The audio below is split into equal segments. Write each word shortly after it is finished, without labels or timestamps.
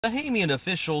Bahamian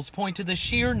officials point to the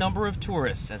sheer number of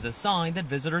tourists as a sign that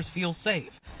visitors feel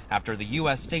safe after the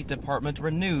U.S. State Department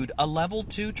renewed a Level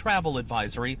 2 travel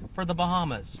advisory for the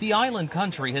Bahamas. The island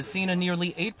country has seen a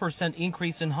nearly 8%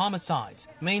 increase in homicides,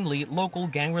 mainly local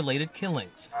gang-related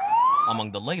killings,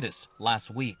 among the latest last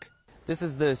week. This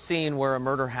is the scene where a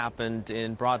murder happened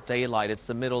in broad daylight. It's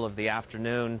the middle of the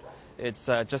afternoon. It's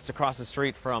just across the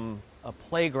street from a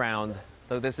playground,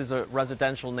 though this is a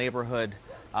residential neighborhood.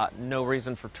 No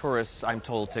reason for tourists, I'm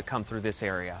told, to come through this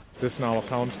area. This now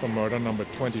accounts for murder number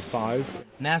 25.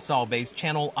 Nassau-based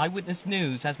channel Eyewitness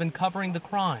News has been covering the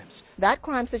crimes. That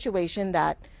crime situation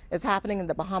that is happening in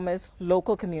the Bahamas,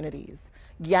 local communities,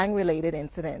 gang-related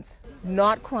incidents,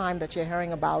 not crime that you're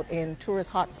hearing about in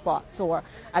tourist hotspots or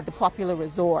at the popular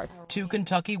resorts. 2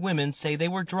 Kentucky women say they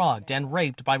were drugged and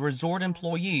raped by resort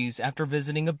employees after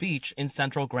visiting a beach in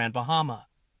central Grand Bahama.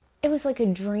 It was like a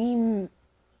dream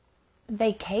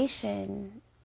vacation.